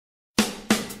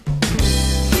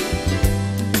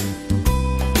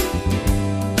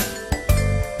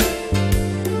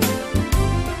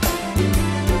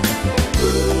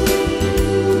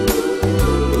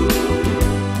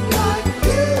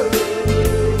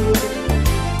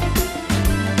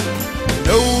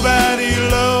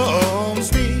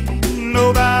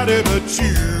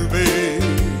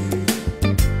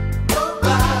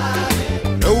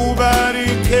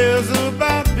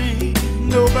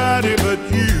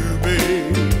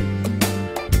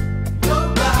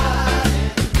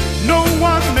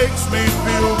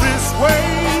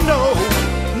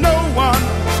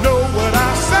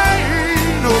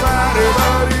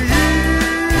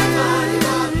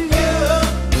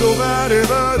Nobody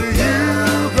but you,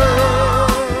 girl.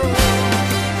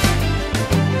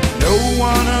 No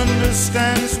one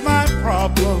understands my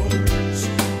problems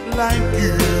like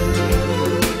you.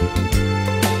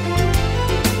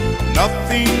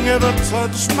 Nothing ever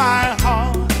touched my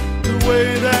heart the way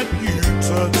that you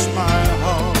touch my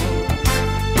heart.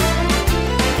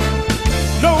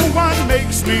 No one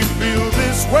makes me feel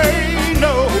this way,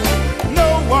 no, no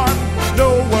one,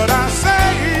 know what I say.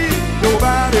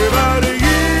 Nobody but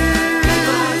you,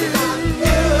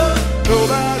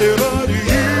 nobody but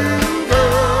you,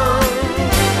 girl.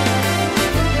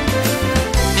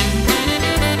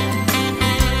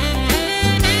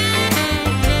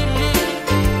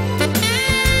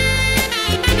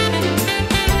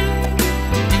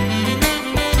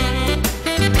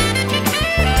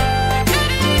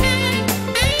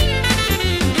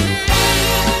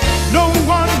 No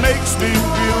one makes me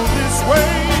feel this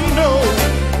way, no,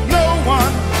 no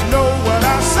one, know what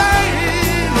I say.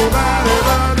 Nobody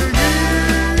but you,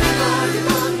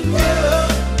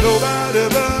 nobody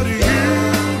but you,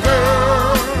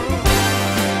 girl.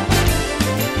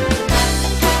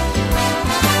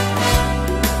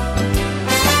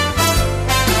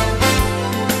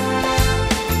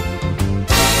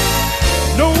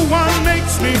 No one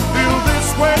makes me feel this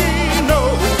way, no,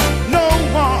 no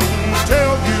one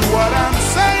tell you what I'm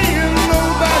saying.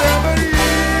 Nobody but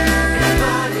you,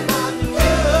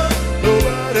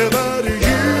 nobody but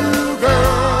you,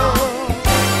 girl.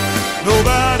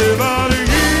 Nobody but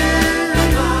you,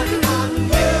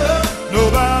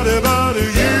 nobody but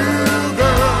you,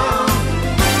 girl.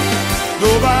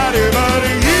 Nobody but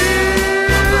you,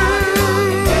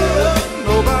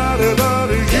 nobody but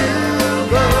you,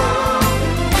 girl.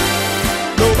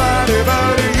 Nobody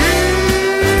but you,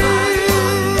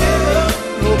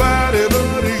 nobody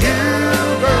but you,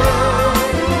 girl.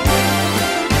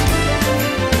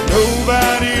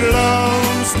 Nobody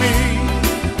loves me